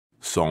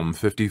Psalm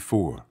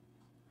 54.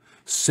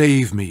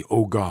 Save me,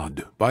 O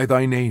God, by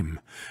thy name,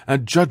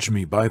 and judge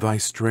me by thy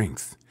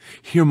strength.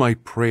 Hear my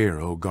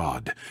prayer, O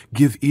God.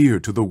 Give ear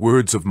to the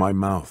words of my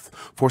mouth.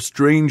 For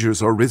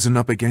strangers are risen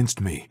up against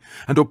me,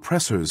 and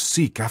oppressors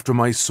seek after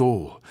my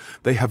soul.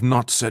 They have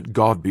not set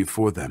God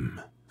before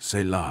them.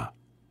 Selah.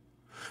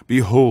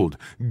 Behold,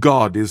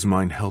 God is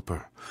mine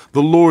helper.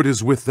 The Lord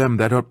is with them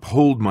that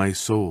uphold my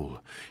soul.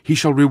 He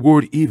shall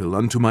reward evil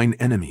unto mine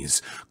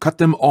enemies. Cut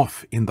them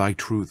off in thy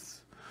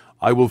truth.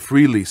 I will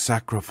freely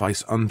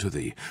sacrifice unto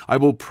thee. I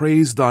will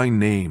praise thy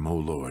name, O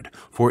Lord,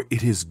 for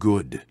it is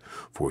good.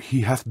 For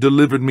he hath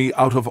delivered me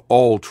out of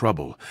all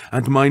trouble,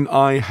 and mine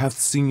eye hath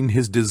seen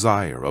his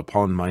desire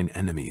upon mine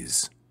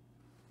enemies.